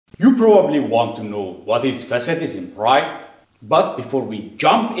You probably want to know what is facadism, right? But before we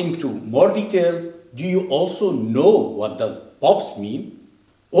jump into more details, do you also know what does POPs mean?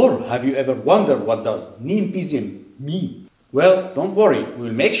 Or have you ever wondered what does NIMBism mean? Well, don't worry,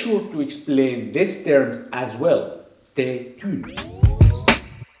 we'll make sure to explain these terms as well. Stay tuned.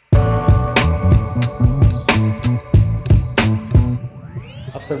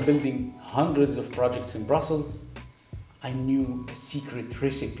 After building hundreds of projects in Brussels, I knew a secret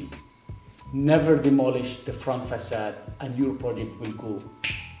recipe. Never demolish the front facade and your project will go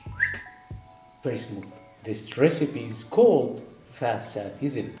very smooth. This recipe is called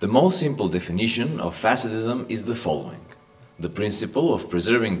facadism. The most simple definition of facadism is the following: the principle of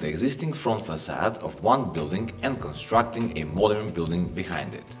preserving the existing front facade of one building and constructing a modern building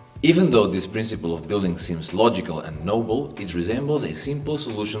behind it. Even though this principle of building seems logical and noble, it resembles a simple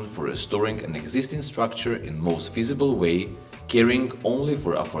solution for restoring an existing structure in most feasible way, caring only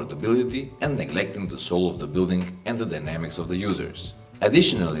for affordability and neglecting the soul of the building and the dynamics of the users.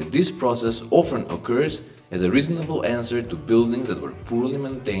 Additionally, this process often occurs as a reasonable answer to buildings that were poorly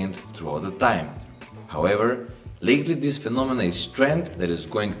maintained throughout the time. However, lately this phenomenon is a trend that is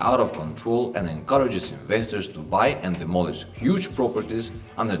going out of control and encourages investors to buy and demolish huge properties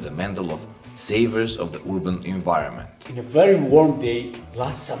under the mantle of savers of the urban environment. In a very warm day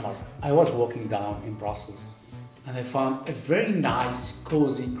last summer, I was walking down in Brussels and I found a very nice,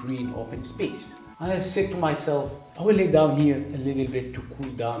 cozy, green open space. And I said to myself, I will lay down here a little bit to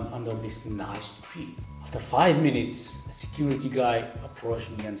cool down under this nice tree. After 5 minutes, a security guy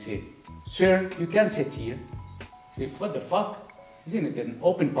approached me and said, "Sir, you can sit here." I said, "What the fuck? Isn't it an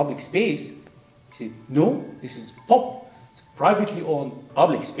open public space?" He said, "No, this is POP. It's a privately owned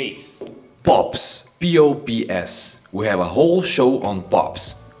public space." POPs, P-O-P-S. We have a whole show on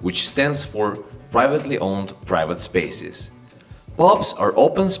POPs, which stands for Privately Owned Private Spaces. POPs are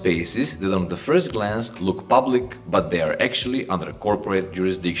open spaces that on the first glance look public, but they are actually under corporate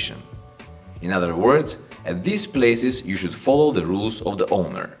jurisdiction. In other words, at these places you should follow the rules of the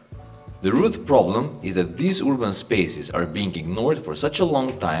owner. The root problem is that these urban spaces are being ignored for such a long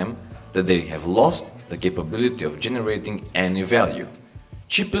time that they have lost the capability of generating any value.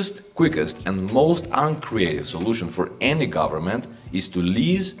 Cheapest, quickest and most uncreative solution for any government is to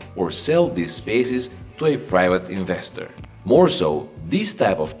lease or sell these spaces to a private investor. More so, these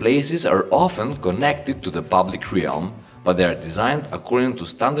type of places are often connected to the public realm, but they are designed according to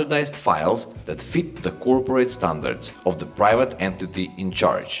standardized files that fit the corporate standards of the private entity in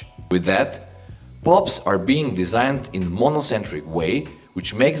charge. With that, POPs are being designed in monocentric way,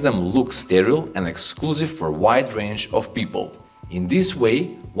 which makes them look sterile and exclusive for a wide range of people. In this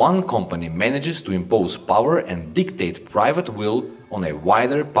way, one company manages to impose power and dictate private will on a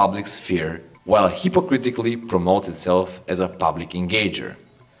wider public sphere, while hypocritically promotes itself as a public engager.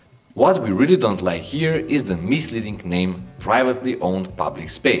 What we really don't like here is the misleading name Privately Owned Public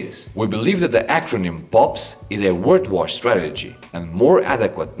Space. We believe that the acronym POPs is a word wash strategy, and more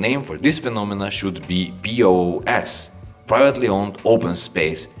adequate name for this phenomena should be POOS, Privately Owned Open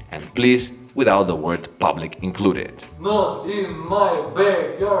Space, and please without the word public included. Not in my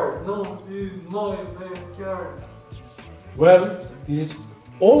backyard, not in my backyard. Well, this is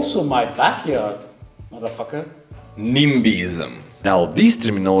also my backyard, motherfucker. NIMBism. Now, this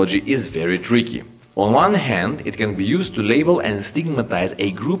terminology is very tricky. On one hand, it can be used to label and stigmatize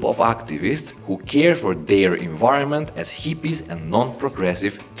a group of activists who care for their environment as hippies and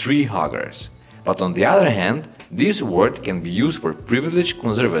non-progressive tree huggers. But on the other hand, this word can be used for privileged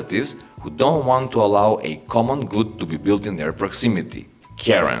conservatives who don't want to allow a common good to be built in their proximity.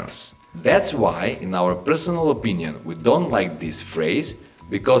 Karens. That's why, in our personal opinion, we don't like this phrase,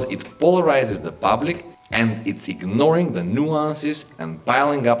 because it polarizes the public and it's ignoring the nuances and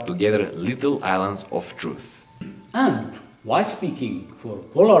piling up together little islands of truth. And while speaking for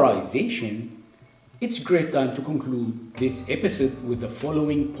polarization, it's a great time to conclude this episode with the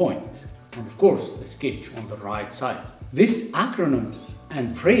following point, and of course the sketch on the right side. These acronyms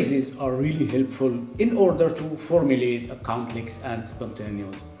and phrases are really helpful in order to formulate a complex and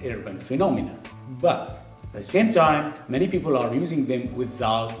spontaneous urban phenomenon. But at the same time, many people are using them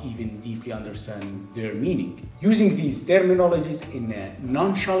without even deeply understanding their meaning. Using these terminologies in a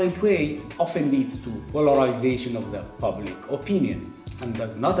nonchalant way often leads to polarization of the public opinion and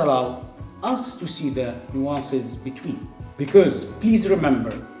does not allow us to see the nuances between. Because please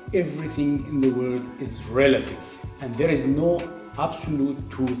remember, everything in the world is relative and there is no absolute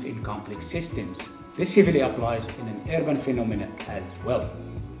truth in complex systems. This heavily applies in an urban phenomenon as well.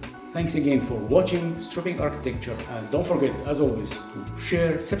 Thanks again for watching Stripping Architecture, and don't forget, as always, to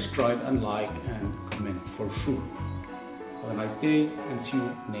share, subscribe and like and comment for sure. Have a nice day and see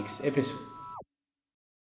you next episode.